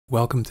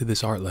Welcome to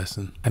this art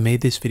lesson. I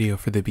made this video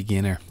for the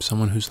beginner,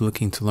 someone who's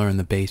looking to learn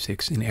the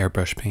basics in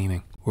airbrush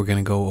painting. We're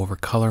going to go over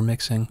color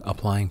mixing,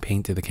 applying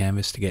paint to the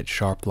canvas to get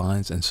sharp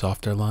lines and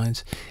softer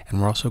lines,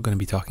 and we're also going to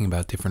be talking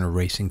about different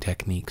erasing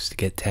techniques to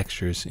get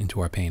textures into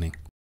our painting.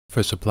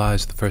 For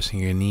supplies, the first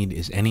thing you're going to need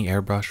is any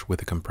airbrush with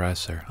a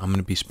compressor. I'm going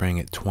to be spraying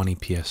at 20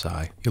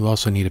 psi. You'll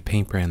also need a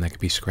paint brand that can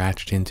be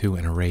scratched into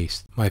and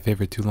erased. My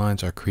favorite two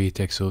lines are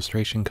Createx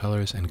illustration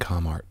colors and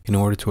ComArt. In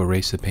order to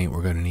erase the paint,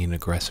 we're going to need an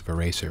aggressive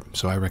eraser.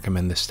 So I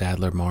recommend the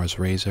Staedtler Mars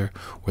Razor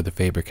or the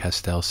Faber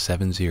Castell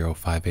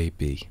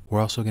 7058B.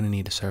 We're also going to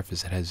need a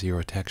surface that has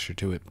zero texture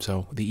to it.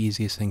 So the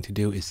easiest thing to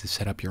do is to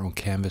set up your own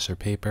canvas or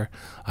paper.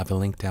 I have a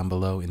link down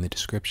below in the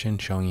description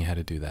showing you how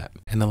to do that.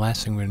 And the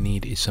last thing we're going to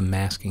need is some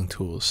masking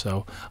tools.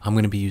 So I'm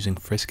going to be using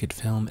Frisket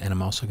Film, and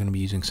I'm also going to be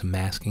using some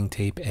masking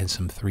tape and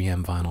some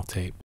 3M vinyl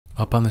tape.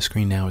 Up on the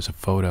screen now is a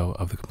photo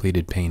of the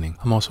completed painting.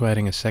 I'm also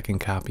adding a second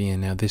copy in.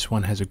 Now this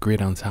one has a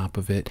grid on top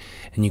of it,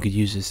 and you could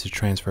use this to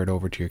transfer it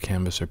over to your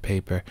canvas or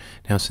paper.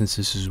 Now since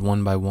this is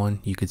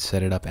 1x1, you could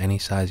set it up any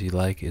size you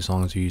like as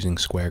long as you're using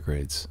square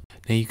grids.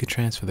 Now you could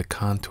transfer the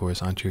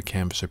contours onto your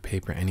canvas or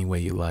paper any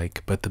way you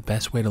like, but the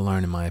best way to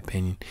learn in my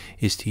opinion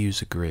is to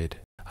use a grid.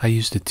 I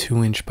used a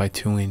 2" by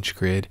 2"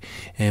 grid,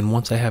 and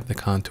once I have the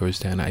contours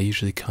down, I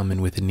usually come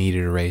in with a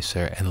kneaded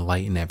eraser and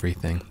lighten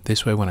everything.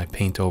 This way when I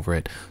paint over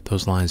it,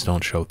 those lines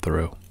don't show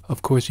through.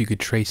 Of course, you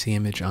could trace the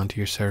image onto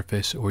your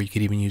surface, or you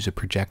could even use a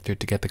projector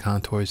to get the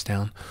contours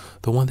down.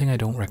 The one thing I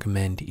don't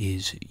recommend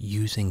is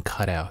using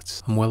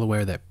cutouts. I'm well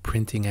aware that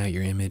printing out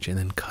your image and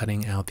then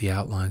cutting out the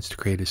outlines to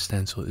create a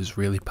stencil is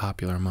really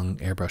popular among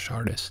airbrush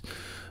artists.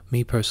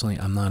 Me personally,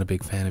 I'm not a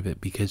big fan of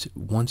it because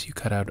once you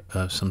cut out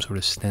some sort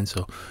of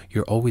stencil,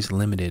 you're always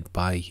limited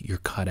by your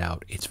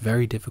cutout. It's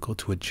very difficult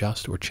to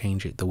adjust or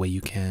change it the way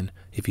you can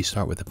if you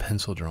start with a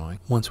pencil drawing.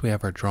 Once we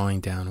have our drawing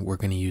down, we're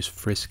going to use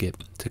Frisket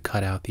to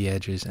cut out the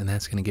edges, and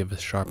that's going to give us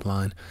a sharp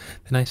line.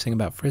 The nice thing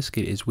about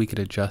Frisket is we could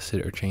adjust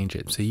it or change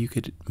it. So you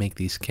could make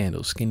these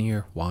candles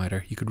skinnier,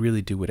 wider. You could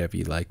really do whatever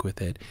you like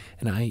with it.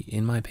 And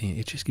in my opinion,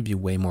 it just gives you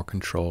way more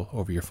control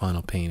over your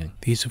final painting.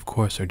 These, of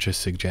course, are just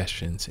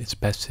suggestions. It's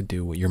best to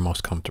do what you're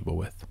most comfortable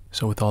with.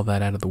 So with all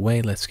that out of the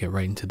way, let's get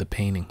right into the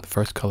painting. The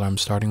first color I'm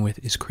starting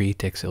with is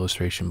Createx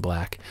Illustration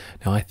Black.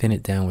 Now I thin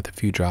it down with a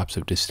few drops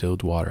of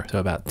distilled water. So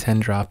about 10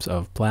 drops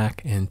of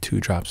black and 2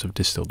 drops of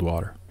distilled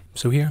water.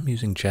 So here I'm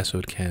using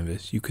gessoed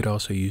canvas. You could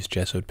also use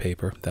gessoed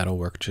paper. That'll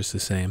work just the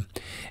same.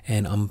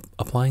 And I'm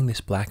applying this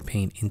black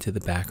paint into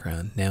the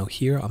background. Now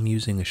here I'm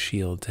using a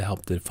shield to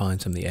help define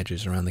some of the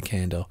edges around the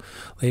candle.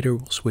 Later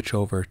we'll switch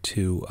over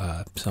to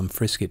some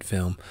Frisket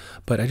film,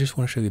 but I just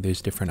want to show you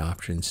there's different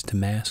options. To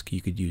mask,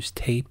 you could use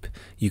tape,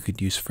 you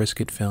could use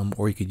Frisket film,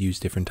 or you could use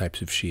different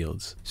types of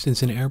shields.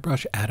 Since an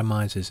airbrush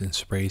atomizes and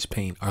sprays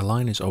paint, our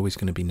line is always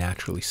going to be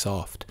naturally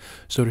soft.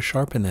 So to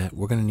sharpen that,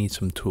 we're going to need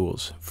some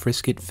tools.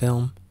 Frisket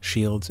film,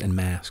 shields, and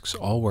masks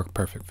all work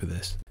perfect for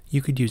this.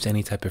 You could use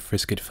any type of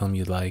Frisket film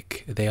you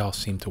like. They all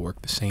seem to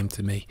work the same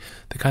to me.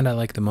 The kind I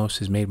like the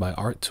most is made by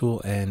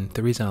Artool, and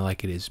the reason I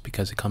like it is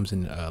because it comes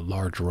in a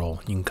large roll.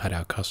 You can cut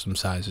out custom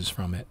sizes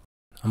from it.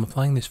 I'm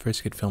applying this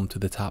Frisket film to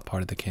the top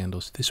part of the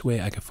candles. This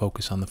way I can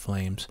focus on the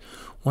flames.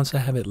 Once I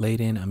have it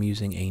laid in, I'm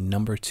using a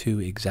number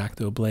 2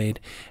 X-Acto blade,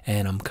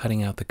 and I'm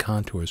cutting out the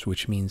contours,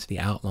 which means the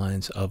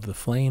outlines of the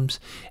flames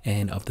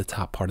and of the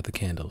top part of the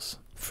candles.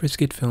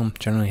 Frisket film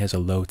generally has a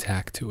low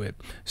tack to it,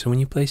 so when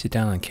you place it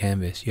down on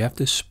canvas, you have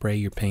to spray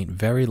your paint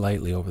very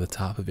lightly over the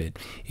top of it.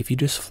 If you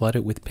just flood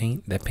it with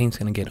paint, that paint's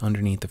going to get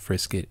underneath the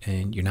Frisket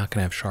and you're not going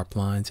to have sharp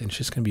lines, and it's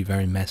just going to be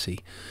very messy.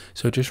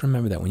 So just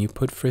remember that when you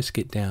put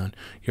Frisket down,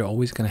 you're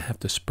always going to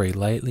have to spray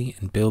lightly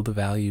and build the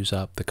values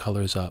up, the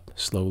colors up,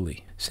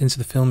 slowly. Since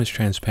the film is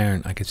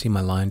transparent, I can see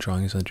my line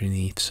drawings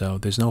underneath, so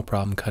there's no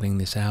problem cutting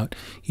this out.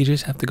 You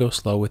just have to go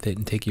slow with it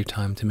and take your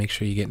time to make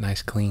sure you get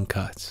nice clean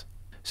cuts.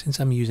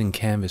 Since I'm using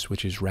canvas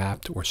which is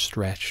wrapped or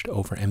stretched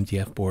over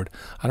MDF board,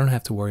 I don't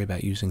have to worry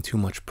about using too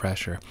much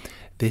pressure.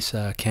 This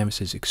canvas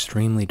is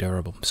extremely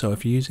durable, so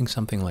if you're using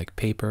something like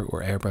paper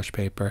or airbrush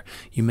paper,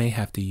 you may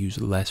have to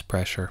use less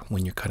pressure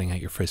when you're cutting out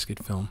your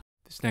Frisket film.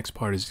 This next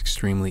part is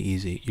extremely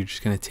easy. You're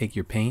just going to take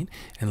your paint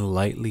and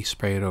lightly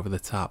spray it over the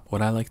top.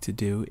 What I like to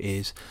do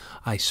is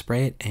I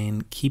spray it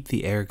and keep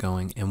the air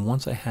going, and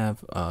once I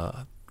have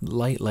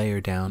light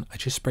layer down, I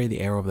just spray the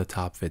air over the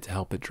top of it to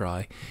help it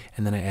dry,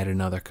 and then I add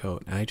another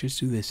coat, and I just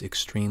do this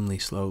extremely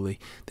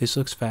slowly. This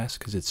looks fast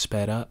because it's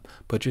sped up,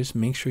 but just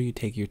make sure you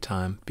take your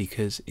time,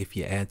 because if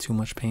you add too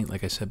much paint,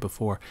 like I said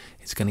before,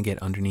 it's going to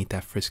get underneath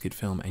that Frisket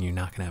film and you're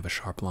not going to have a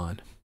sharp line.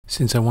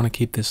 Since I want to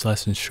keep this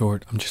lesson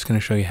short, I'm just going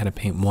to show you how to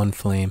paint one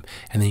flame,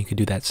 and then you could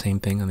do that same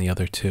thing on the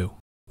other two.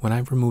 When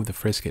I remove the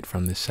Frisket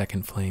from this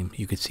second flame,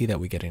 you can see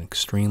that we get an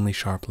extremely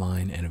sharp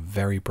line and a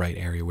very bright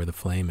area where the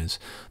flame is.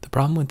 The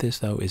problem with this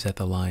though is that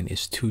the line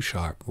is too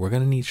sharp. We're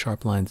going to need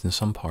sharp lines in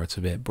some parts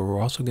of it, but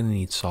we're also going to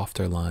need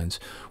softer lines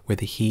where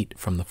the heat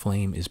from the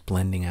flame is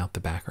blending out the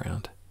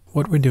background.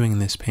 What we're doing in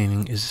this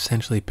painting is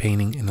essentially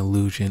painting an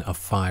illusion of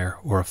fire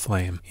or a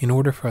flame. In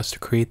order for us to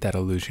create that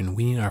illusion,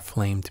 we need our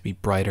flame to be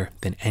brighter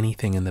than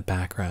anything in the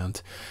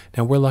background.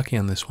 Now we're lucky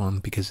on this one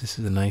because this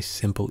is a nice,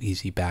 simple,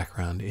 easy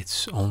background.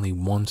 It's only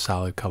one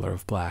solid color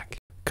of black.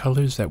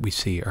 Colors that we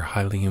see are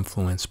highly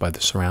influenced by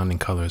the surrounding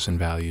colors and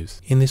values.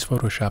 In this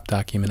Photoshop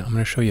document, I'm going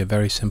to show you a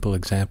very simple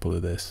example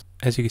of this.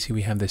 As you can see,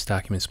 we have this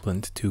document split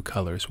into two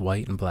colors,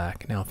 white and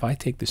black. Now, if I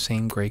take the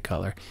same gray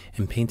color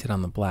and paint it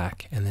on the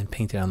black and then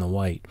paint it on the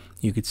white,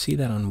 you could see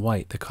that on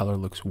white, the color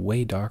looks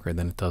way darker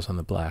than it does on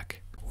the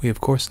black. We of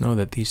course know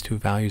that these two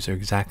values are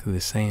exactly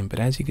the same,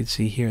 but as you can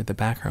see here, the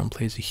background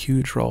plays a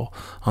huge role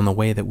on the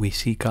way that we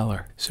see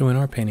color. So in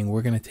our painting,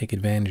 we're going to take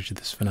advantage of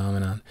this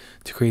phenomenon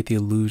to create the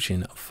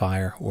illusion of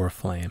fire or a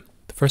flame.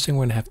 The first thing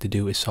we're going to have to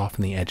do is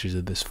soften the edges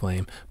of this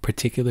flame,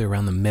 particularly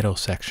around the middle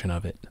section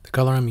of it. The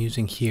color I'm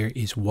using here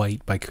is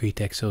white by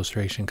Createx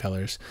Illustration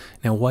Colors.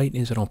 Now white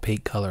is an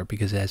opaque color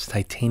because it has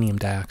titanium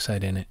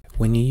dioxide in it.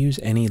 When you use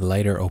any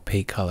lighter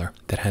opaque color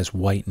that has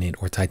white in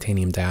it or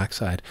titanium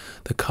dioxide,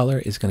 the color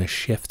is going to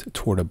shift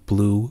toward a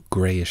blue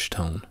grayish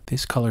tone.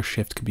 This color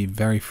shift could be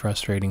very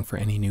frustrating for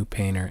any new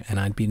painter, and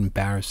I'd be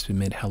embarrassed to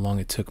admit how long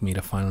it took me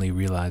to finally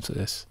realize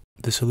this.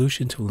 The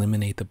solution to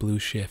eliminate the blue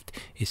shift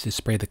is to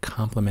spray the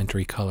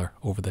complementary color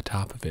over the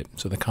top of it.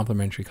 So the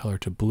complementary color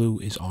to blue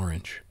is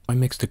orange. I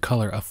mixed a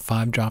color of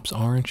 5 drops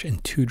orange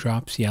and 2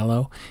 drops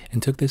yellow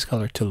and took this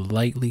color to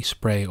lightly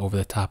spray over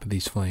the top of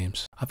these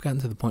flames. I've gotten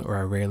to the point where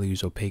I rarely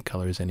use opaque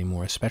colors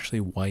anymore, especially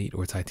white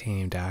or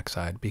titanium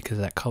dioxide, because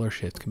that color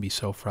shift can be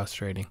so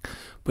frustrating.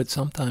 But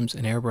sometimes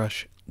an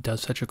airbrush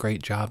does such a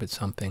great job at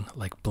something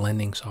like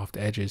blending soft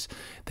edges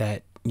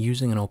that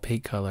using an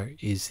opaque color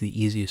is the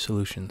easiest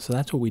solution. So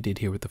that's what we did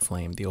here with the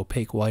flame. The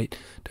opaque white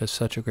does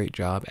such a great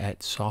job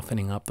at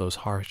softening up those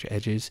harsh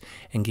edges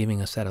and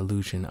giving us that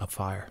illusion of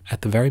fire.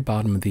 At the very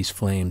bottom of these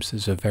flames,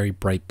 there's a very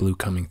bright blue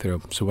coming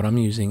through. So what I'm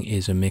using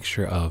is a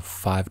mixture of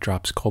 5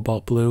 drops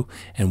cobalt blue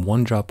and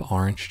 1 drop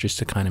orange just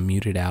to kind of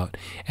mute it out,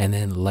 and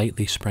then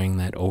lightly spraying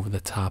that over the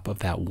top of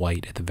that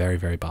white at the very,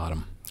 very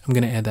bottom. I'm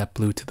going to add that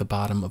blue to the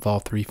bottom of all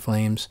 3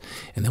 flames,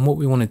 and then what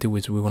we want to do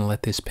is we want to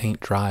let this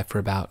paint dry for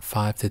about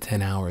 5 to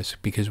 10 hours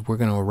because we're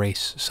going to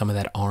erase some of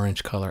that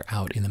orange color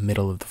out in the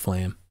middle of the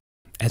flame.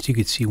 As you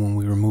can see, when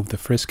we remove the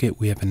frisket,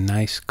 we have a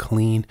nice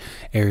clean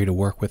area to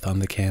work with on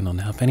the candle.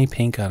 Now, if any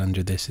paint got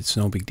under this, it's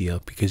no big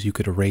deal because you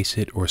could erase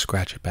it or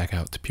scratch it back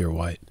out to pure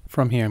white.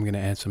 From here, I'm going to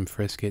add some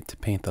frisket to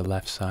paint the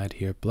left side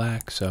here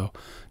black. So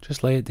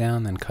just lay it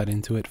down and cut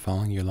into it,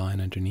 following your line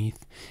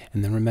underneath.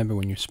 And then remember,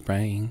 when you're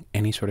spraying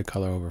any sort of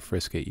color over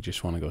frisket, you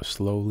just want to go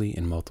slowly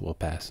in multiple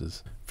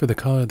passes. For the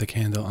color of the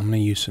candle, I'm going to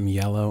use some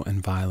yellow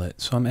and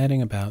violet. So I'm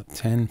adding about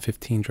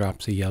 10-15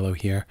 drops of yellow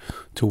here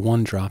to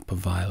 1 drop of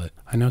violet.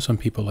 I know some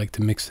people like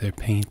to mix their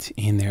paint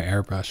in their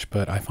airbrush,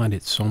 but I find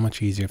it so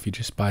much easier if you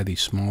just buy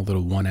these small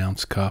little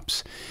 1-ounce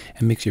cups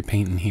and mix your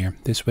paint in here.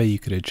 This way you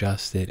could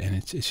adjust it, and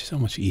it's just so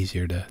much easier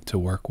to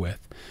work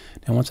with.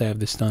 Now once I have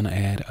this done, I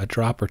add a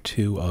drop or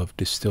 2 of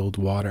distilled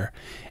water,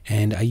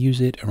 and I use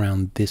it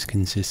around this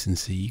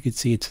consistency. You can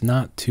see it's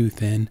not too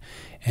thin,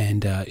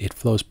 and it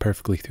flows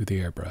perfectly through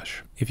the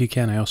airbrush. If you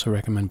can, I also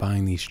recommend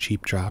buying these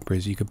cheap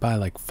droppers. You could buy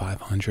like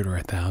 500 or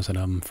 1,000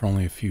 of them for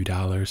only a few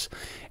dollars,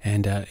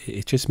 and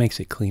it just makes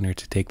it cleaner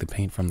to take the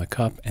paint from the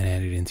cup and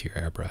add it into your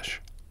airbrush.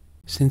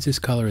 Since this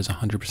color is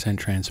 100%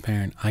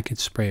 transparent, I could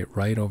spray it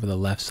right over the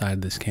left side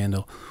of this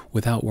candle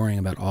without worrying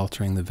about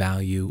altering the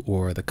value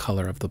or the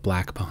color of the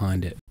black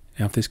behind it.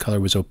 Now, if this color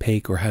was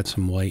opaque or had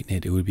some white in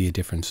it, it would be a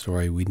different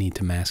story. We'd need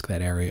to mask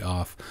that area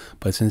off.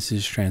 But since this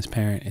is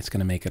transparent, it's going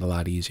to make it a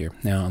lot easier.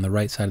 Now, on the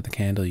right side of the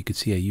candle, you can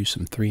see I used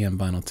some 3M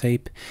vinyl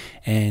tape,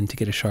 and to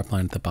get a sharp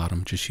line at the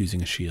bottom, just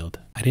using a shield.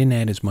 I didn't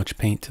add as much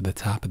paint to the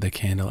top of the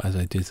candle as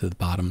I did to the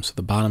bottom, so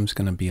the bottom's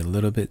going to be a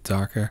little bit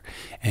darker,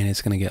 and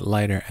it's going to get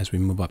lighter as we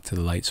move up to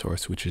the light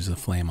source, which is the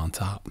flame on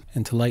top.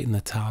 And to lighten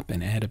the top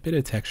and add a bit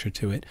of texture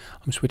to it,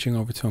 I'm switching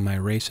over to my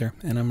eraser,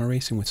 and I'm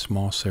erasing with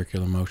small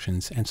circular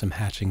motions and some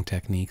hatching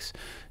techniques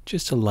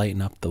just to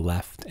lighten up the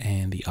left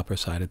and the upper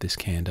side of this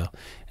candle,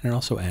 and it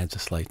also adds a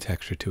slight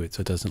texture to it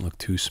so it doesn't look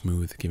too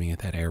smooth, giving it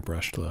that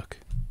airbrushed look.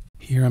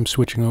 Here I'm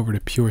switching over to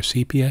pure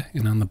sepia,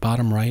 and on the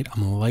bottom right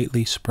I'm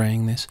lightly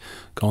spraying this,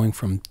 going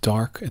from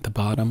dark at the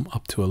bottom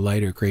up to a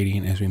lighter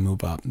gradient as we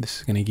move up. This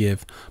is going to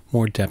give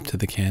more depth to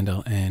the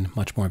candle and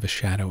much more of a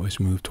shadow as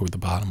we move toward the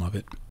bottom of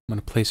it. I'm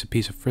going to place a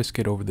piece of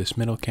frisket over this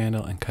middle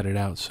candle and cut it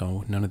out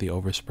so none of the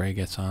overspray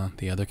gets on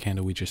the other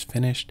candle we just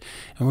finished.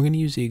 And we're going to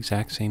use the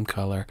exact same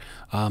color.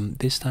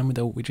 This time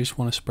though, we just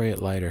want to spray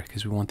it lighter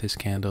because we want this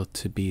candle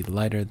to be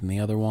lighter than the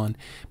other one.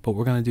 But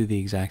we're going to do the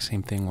exact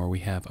same thing where we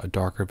have a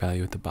darker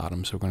value at the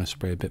bottom. So we're going to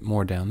spray a bit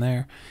more down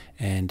there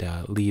and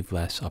leave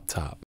less up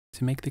top.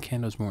 To make the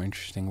candles more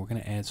interesting, we're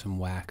going to add some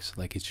wax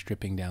like it's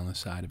dripping down the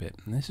side of it.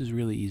 And this is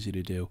really easy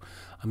to do.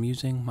 I'm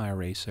using my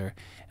eraser,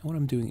 and what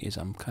I'm doing is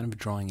I'm kind of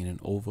drawing in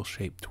an oval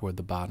shape toward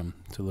the bottom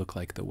to look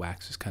like the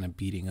wax is kind of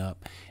beating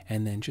up.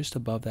 And then just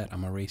above that,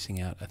 I'm erasing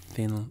out a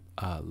thin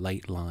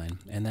light line,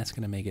 and that's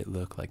going to make it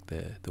look like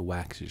the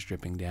wax is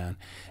dripping down.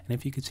 And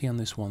if you can see on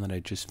this one that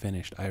I just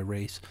finished, I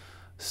erase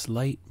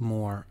slight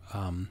more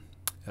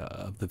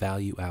of the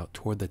value out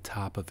toward the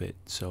top of it,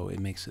 so it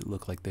makes it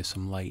look like there's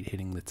some light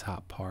hitting the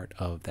top part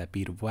of that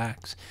bead of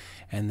wax,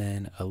 and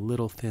then a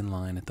little thin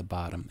line at the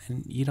bottom.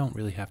 And you don't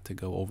really have to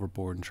go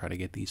overboard and try to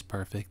get these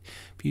perfect.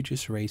 If you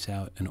just erase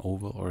out an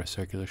oval or a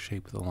circular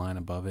shape with a line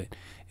above it,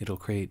 it'll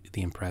create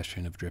the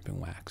impression of dripping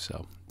wax,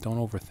 so don't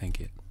overthink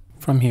it.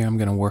 From here, I'm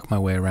going to work my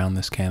way around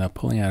this candle,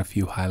 pulling out a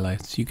few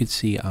highlights. You could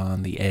see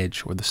on the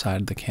edge or the side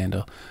of the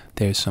candle,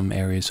 there's some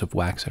areas of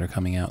wax that are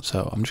coming out,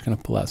 so I'm just going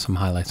to pull out some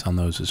highlights on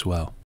those as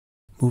well.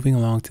 Moving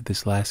along to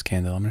this last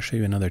candle, I'm going to show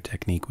you another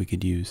technique we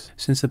could use.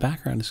 Since the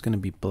background is going to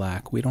be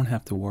black, we don't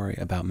have to worry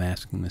about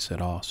masking this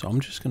at all, so I'm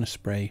just going to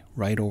spray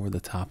right over the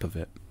top of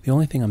it. The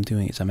only thing I'm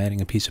doing is I'm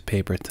adding a piece of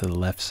paper to the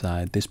left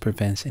side. This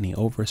prevents any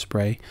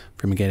overspray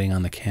from getting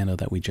on the candle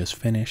that we just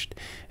finished.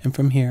 And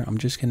from here, I'm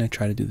just going to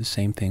try to do the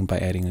same thing by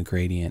adding a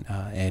gradient,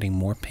 adding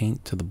more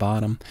paint to the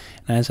bottom.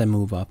 And as I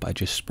move up, I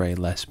just spray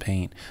less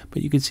paint.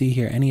 But you can see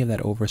here, any of that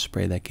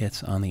overspray that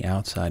gets on the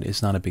outside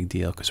is not a big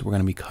deal because we're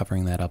going to be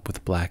covering that up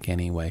with black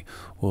anyway.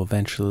 We'll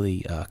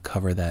eventually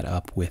cover that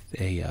up with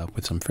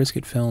some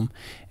Frisket film,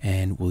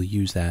 and we'll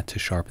use that to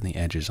sharpen the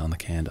edges on the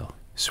candle.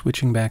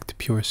 Switching back to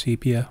pure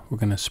sepia, we're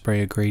going to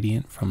spray a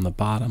gradient from the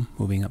bottom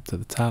moving up to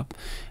the top,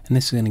 and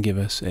this is going to give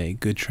us a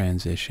good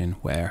transition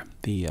where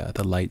the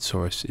light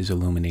source is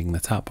illuminating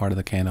the top part of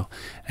the candle,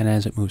 and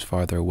as it moves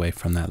farther away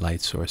from that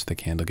light source, the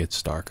candle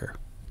gets darker.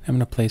 I'm going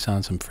to place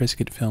on some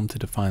Frisket film to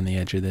define the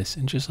edge of this,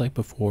 and just like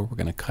before, we're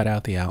going to cut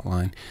out the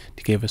outline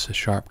to give us a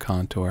sharp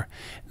contour.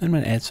 And then I'm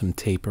going to add some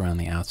tape around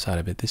the outside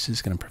of it. This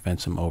is going to prevent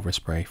some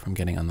overspray from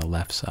getting on the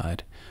left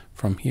side.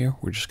 From here,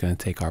 we're just going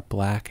to take our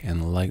black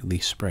and lightly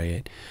spray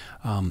it.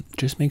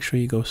 Just make sure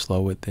you go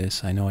slow with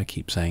this. I know I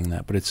keep saying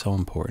that, but it's so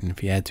important.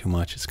 If you add too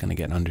much, it's going to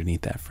get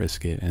underneath that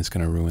Frisket, and it's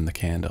going to ruin the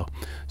candle.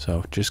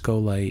 So just go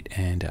light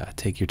and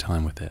take your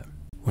time with it.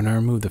 When I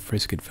remove the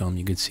Frisket film,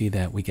 you can see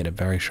that we get a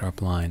very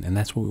sharp line, and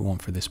that's what we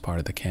want for this part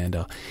of the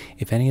candle.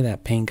 If any of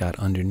that paint got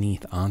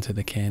underneath onto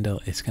the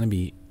candle, it's going to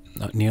be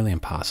nearly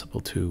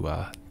impossible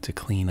to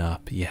clean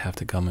up. You have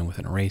to come in with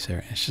an eraser,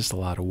 and it's just a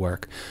lot of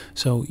work.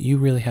 So you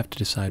really have to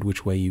decide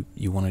which way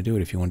you want to do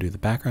it, if you want to do the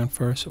background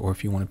first or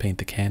if you want to paint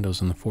the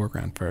candles in the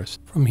foreground first.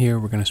 From here,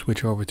 we're going to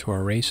switch over to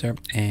our eraser,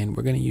 and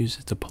we're going to use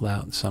it to pull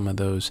out some of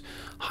those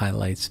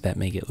highlights that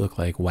make it look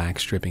like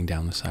wax dripping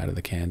down the side of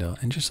the candle.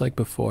 And just like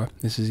before,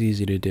 this is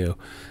easy to do.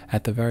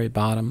 At the very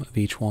bottom of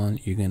each one,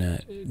 you're going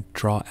to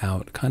draw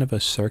out kind of a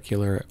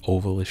circular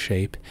oval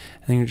shape,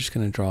 and then you're just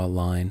going to draw a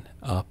line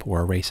up or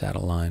erase out a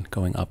line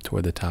going up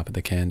toward the top of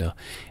the candle.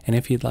 And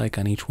if you'd like,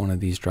 on each one of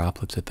these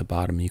droplets at the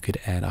bottom, you could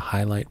add a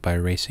highlight by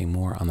erasing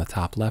more on the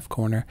top left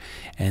corner,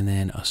 and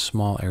then a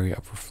small area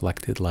of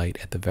reflected light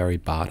at the very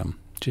bottom.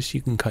 Just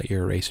you can cut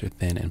your eraser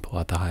thin and pull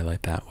out the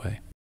highlight that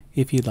way.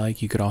 If you'd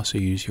like, you could also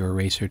use your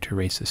eraser to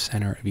erase the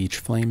center of each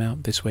flame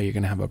out. This way you're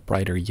going to have a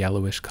brighter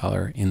yellowish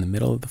color in the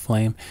middle of the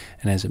flame,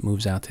 and as it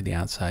moves out to the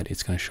outside,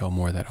 it's going to show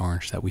more of that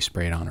orange that we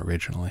sprayed on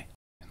originally.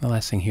 The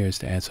last thing here is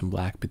to add some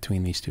black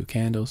between these two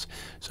candles.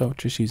 So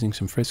just using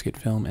some Frisket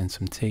film and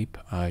some tape,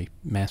 I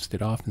masked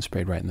it off and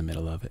sprayed right in the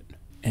middle of it.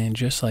 And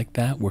just like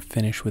that, we're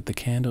finished with the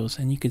candles,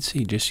 and you can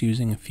see just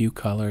using a few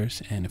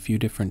colors and a few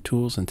different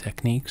tools and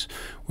techniques,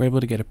 we're able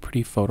to get a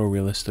pretty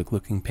photorealistic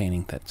looking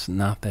painting that's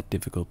not that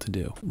difficult to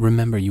do.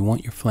 Remember, you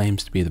want your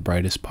flames to be the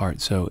brightest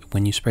part, so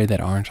when you spray that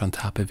orange on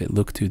top of it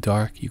look too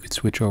dark, you could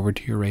switch over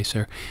to your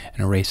eraser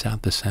and erase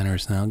out the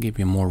centers, and that'll give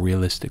you a more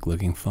realistic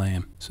looking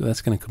flame. So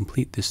that's going to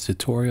complete this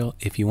tutorial.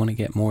 If you want to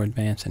get more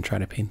advanced and try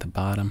to paint the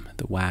bottom,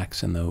 the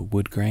wax, and the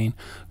wood grain,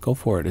 go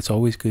for it. It's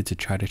always good to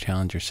try to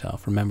challenge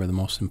yourself. Remember, the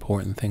most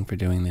important thing for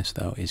doing this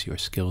though is your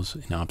skills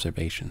in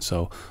observation.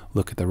 So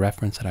look at the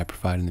reference that I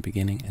provided in the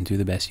beginning and do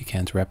the best you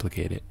can to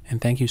replicate it. And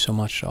thank you so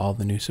much to all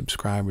the new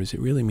subscribers. It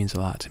really means a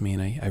lot to me,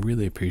 and I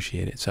really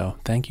appreciate it. So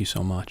thank you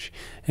so much.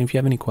 And if you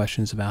have any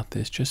questions about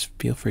this, just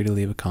feel free to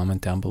leave a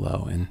comment down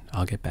below and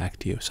I'll get back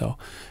to you. So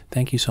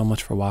thank you so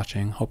much for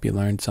watching. Hope you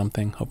learned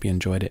something. Hope you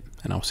enjoyed it,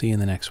 and I'll see you in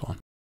the next one.